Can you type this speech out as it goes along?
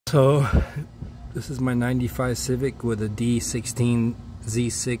So this is my 95 Civic with a D16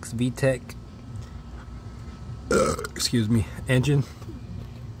 Z6 VTEC excuse me, engine.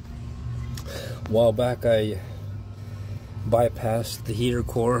 A while back I bypassed the heater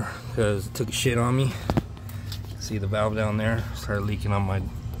core because it took a shit on me. See the valve down there started leaking on my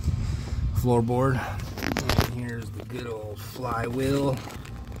floorboard. And here's the good old flywheel.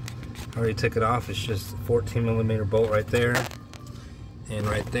 I already took it off. It's just a 14mm bolt right there and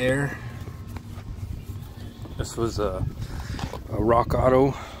right there. This was a Rock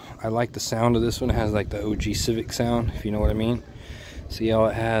Auto. I like the sound of this one. It has like the OG Civic sound, if you know what I mean. See how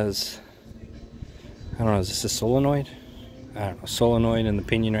it has, I don't know, is this a solenoid? I don't know, solenoid and the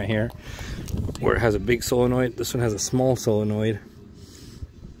pinion right here. Where it has a big solenoid, this one has a small solenoid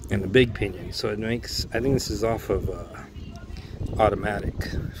and a big pinion. So it makes, I think this is off of automatic,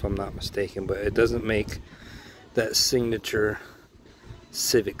 if I'm not mistaken, but it doesn't make that signature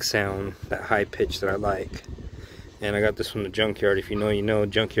Civic sound, that high pitch that I like. And I got this from the junkyard. If you know, you know,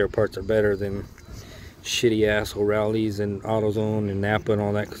 junkyard parts are better than shitty ass O'Reilly's and AutoZone and Napa and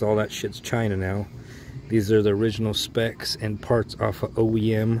all that, because all that shit's China now. These are the original specs and parts off of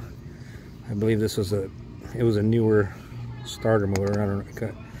OEM. I believe this was a newer starter motor. I don't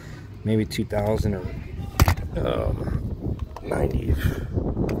know, maybe 2000 or 90.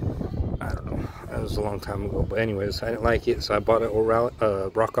 I don't know. That was a long time ago. But anyways, I didn't like it, so I bought a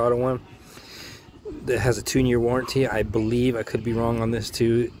Rock Auto one that has a 2-year warranty. I believe, I could be wrong on this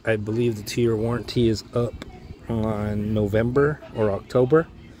too, I believe the 2-year warranty is up on November or October,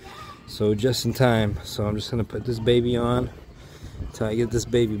 so just in time. So I'm just gonna put this baby on until I get this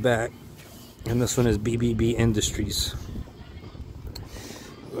baby back. And this one is BBB Industries.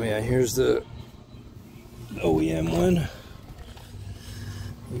 Oh yeah, here's the OEM one.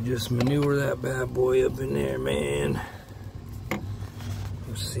 You just maneuver that bad boy up in there, man.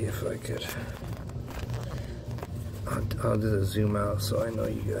 Let's see if I could. I'll do the zoom out so I know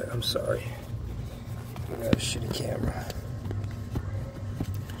you guys. I'm sorry. I got a shitty camera.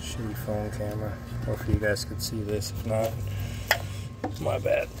 Shitty phone camera. Hopefully you guys could see this. If not, my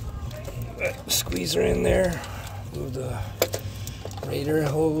bad. That squeezer in there. Move the radiator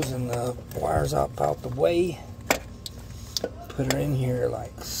hose and the wires out the way. Put her in here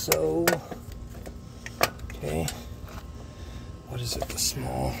like so. Okay. What is it? The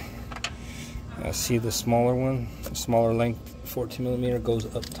small. See the smaller one, the smaller length 14mm goes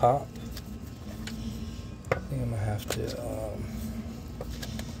up top. I think I'm gonna have to,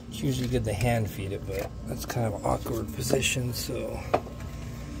 it's usually good to hand feed it, but that's kind of an awkward position, so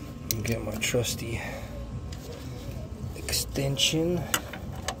I'm getting my trusty extension,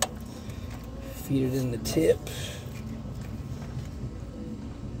 feed it in the tip,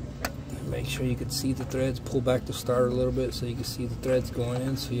 and make sure you can see the threads. Pull back the starter a little bit so you can see the threads going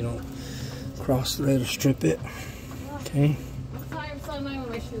in, so you don't cross thread or strip it. Okay. Sorry, I'm so annoying with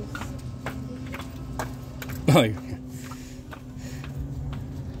my shoes. Oh,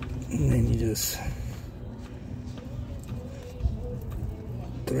 and then you just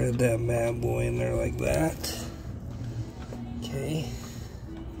thread that bad boy in there like that. Okay.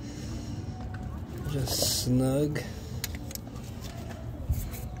 Just snug.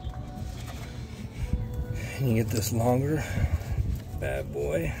 And you get this longer bad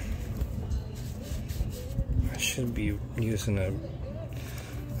boy. Should be using a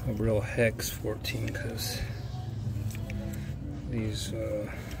real hex 14 because these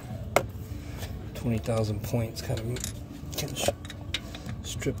 20,000 points kind of can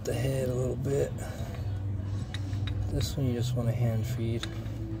strip the head a little bit. This one you just want to hand feed.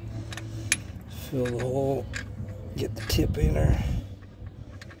 Fill the hole, get the tip in her.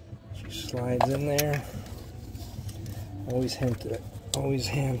 She slides in there. Always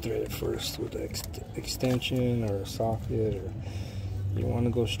hand thread it first with an extension or a socket, or you want to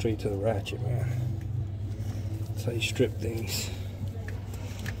go straight to the ratchet, man. That's how you strip things.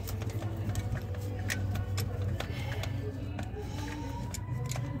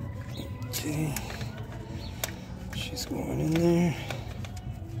 Okay, she's going in there.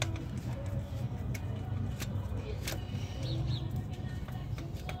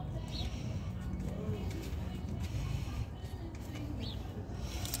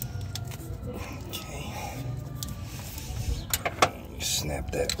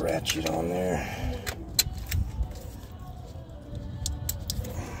 Snap that ratchet on there.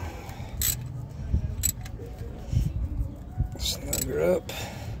 Snug her up.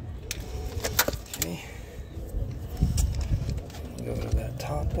 Okay. Go to that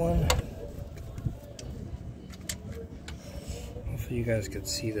top one. Hopefully you guys can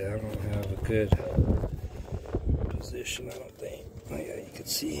see that. I don't have a good position, I don't think. Oh yeah, you could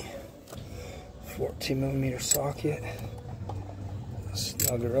see. 14mm socket.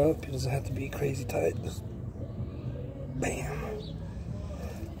 Snug her up. It doesn't have to be crazy tight. Just bam.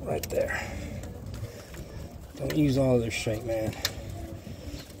 Right there. Don't use all of their strength, man.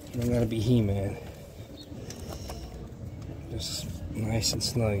 You don't gotta be He-Man. Just nice and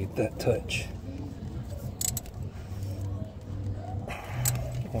snug. Get that touch.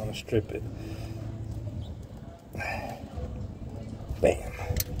 I want to strip it. Bam.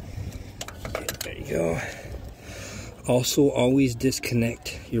 Okay, there you go. Also, always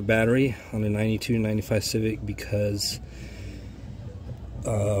disconnect your battery on the 92 and 95 Civic because it's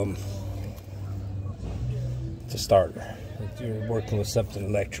a starter. You're working with something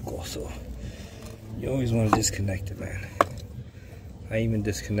electrical, so you always want to disconnect it, man. I even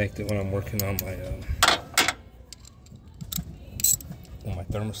disconnect it when I'm working on my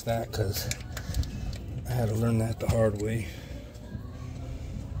thermostat because I had to learn that the hard way.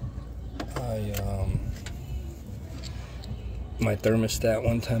 My thermostat,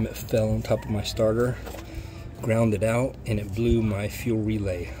 one time it fell on top of my starter, grounded out, and it blew my fuel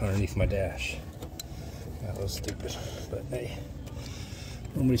relay underneath my dash. That was stupid, but hey,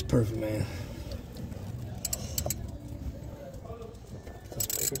 nobody's perfect, man. That's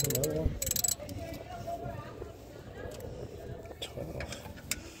bigger than the other one. 12.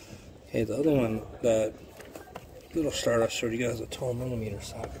 Okay, the other one, that little starter I showed you guys, a 12mm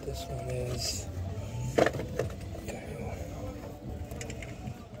socket. This one is.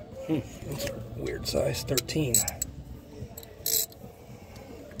 That's a weird size, 13.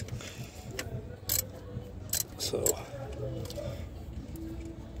 So,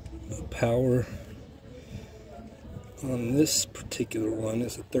 the power on this particular one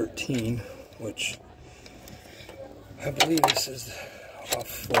is a 13, which I believe this is off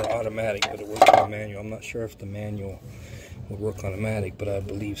for automatic, but it works on manual. I'm not sure if the manual would work on automatic, but I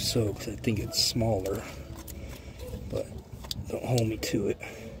believe so, because I think it's smaller. But don't hold me to it.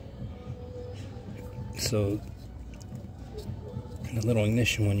 So, the little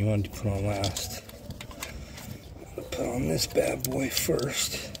ignition one you want to put on last. I'm going to put on this bad boy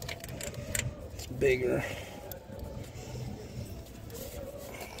first. It's bigger.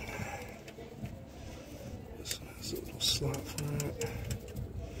 This one has a little slot for it.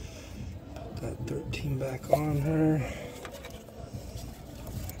 Put that 13 back on her.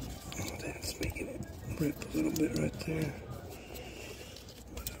 Oh, that's making it rip a little bit right there.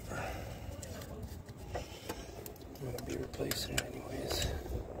 I'm going to be replacing it anyways.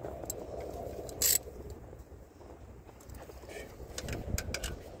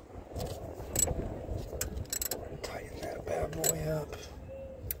 Tighten that bad boy up.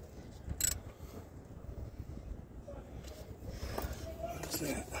 What's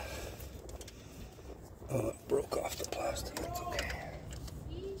that? Oh, it broke off the plastic. That's okay.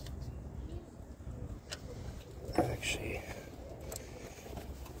 Actually,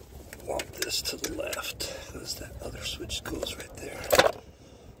 want this to the left because that other switch goes right there.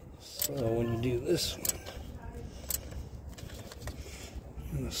 So when you do this one,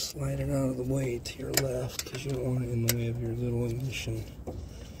 you're going to slide it out of the way to your left because you don't want it in the way of your little ignition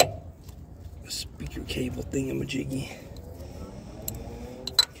speaker cable thingamajiggy.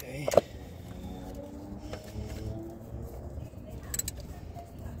 Okay.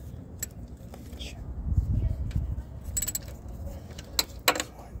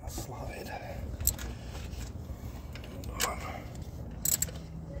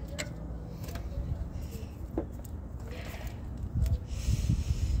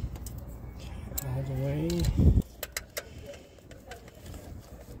 All the way.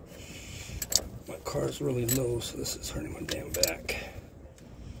 My car's really low, so this is hurting my damn back.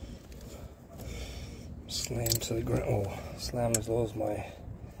 Slam to the ground. Oh, slam as low as my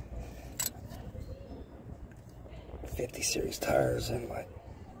 50 series tires, and my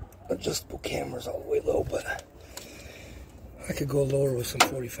adjustable camera's all the way low, but I could go lower with some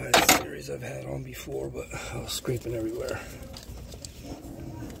 45 series I've had on before, but I was scraping everywhere.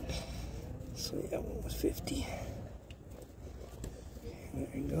 So yeah, I went with 50. There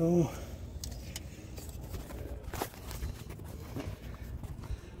you go.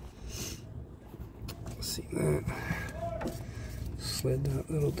 See that? Slid that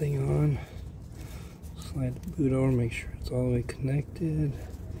little thing on. Slide the boot over, make sure it's all the way connected.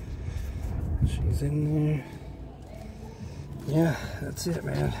 She's in there. Yeah, that's it,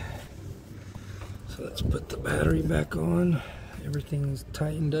 man. So let's put the battery back on. Everything's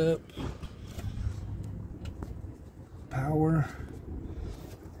tightened up. Power,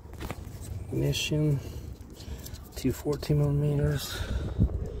 ignition, 2 14mm.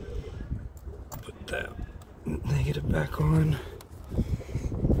 Put that negative back on.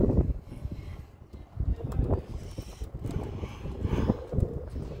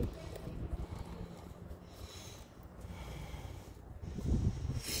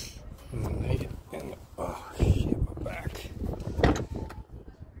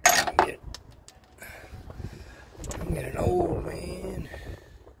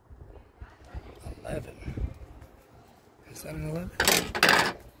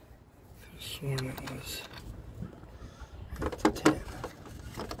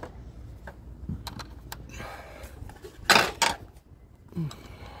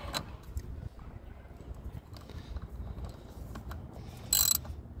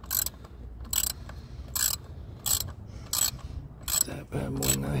 bad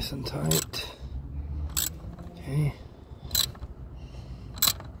boy nice and tight. Okay.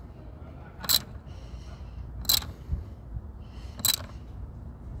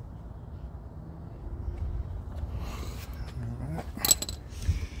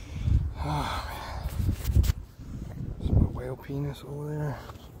 Oh, man. There's my whale penis over there.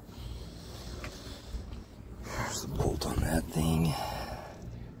 There's the bolt on that thing.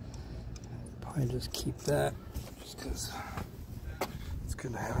 Probably just keep that just because it's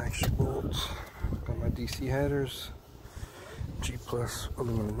good to have extra bolts. Got my DC headers, G plus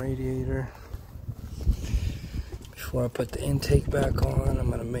aluminum radiator. Before I put the intake back on, I'm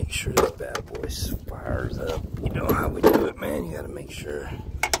gonna make sure this bad boy fires up. You know how we do it, man. You gotta make sure.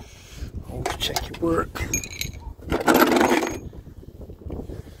 Always check your work. Okay.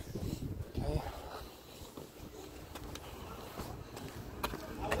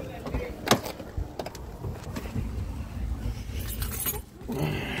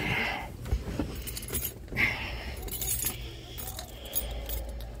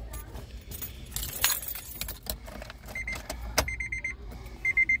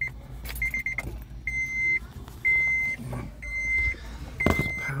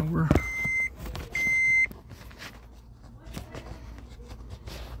 Power.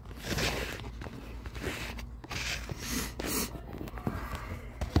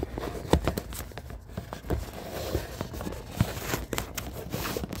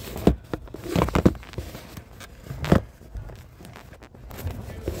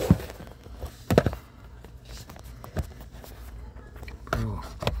 Bro,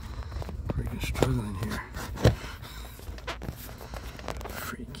 freaking struggling here.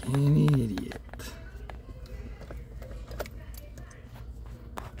 Freaking idiot.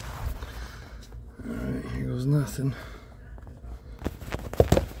 Alright, here goes nothing.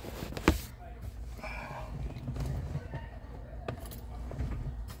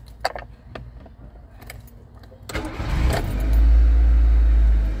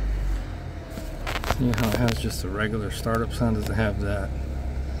 See how it has just a regular startup sound? Doesn't have that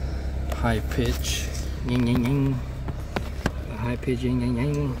high pitch ying ying ying. The high pitch ying ying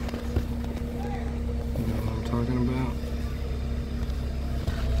ying. You know what I'm talking about?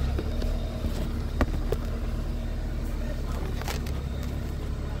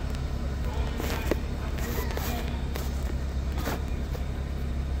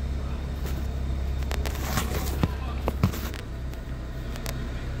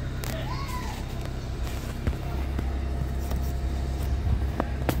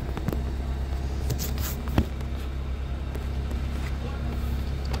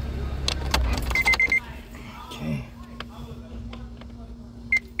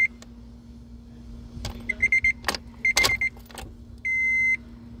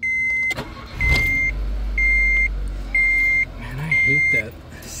 I hate that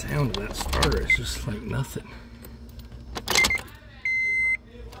sound of that starter. It's just like nothing.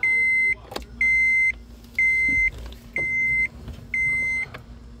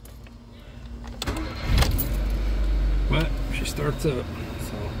 But she starts up,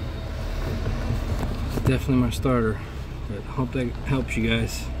 so it's definitely my starter. But hope that helps you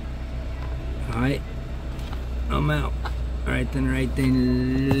guys. Alright, I'm out. Alright then,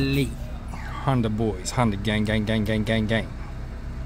 Honda boys, Honda gang gang gang gang gang gang.